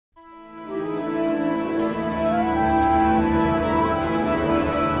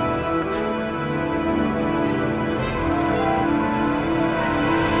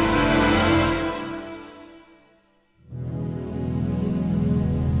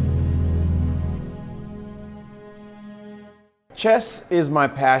Chess is my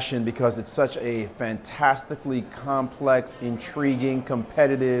passion because it's such a fantastically complex, intriguing,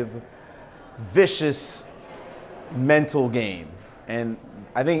 competitive, vicious mental game. And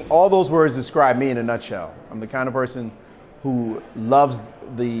I think all those words describe me in a nutshell. I'm the kind of person who loves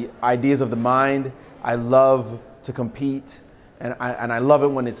the ideas of the mind. I love to compete, and I love it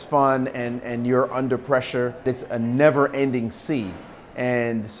when it's fun and you're under pressure. It's a never-ending sea.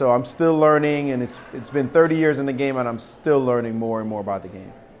 And so I'm still learning, and it's been 30 years in the game, and I'm still learning more and more about the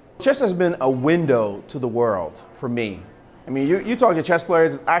game. Chess has been a window to the world for me. I mean, you talk to chess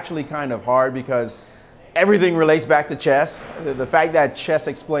players, it's actually kind of hard because everything relates back to chess. The fact that chess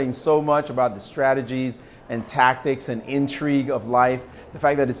explains so much about the strategies and tactics and intrigue of life, the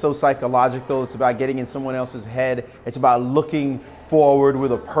fact that it's so psychological, it's about getting in someone else's head, it's about looking forward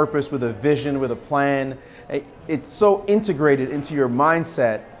with a purpose, with a vision, with a plan. It's so integrated into your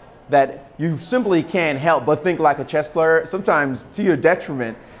mindset that you simply can't help but think like a chess player, sometimes to your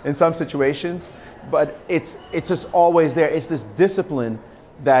detriment in some situations, but it's just always there. It's this discipline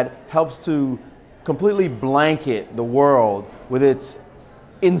that helps to completely blanket the world with its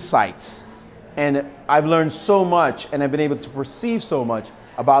insights. And I've learned so much, and I've been able to perceive so much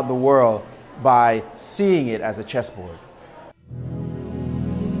about the world by seeing it as a chessboard.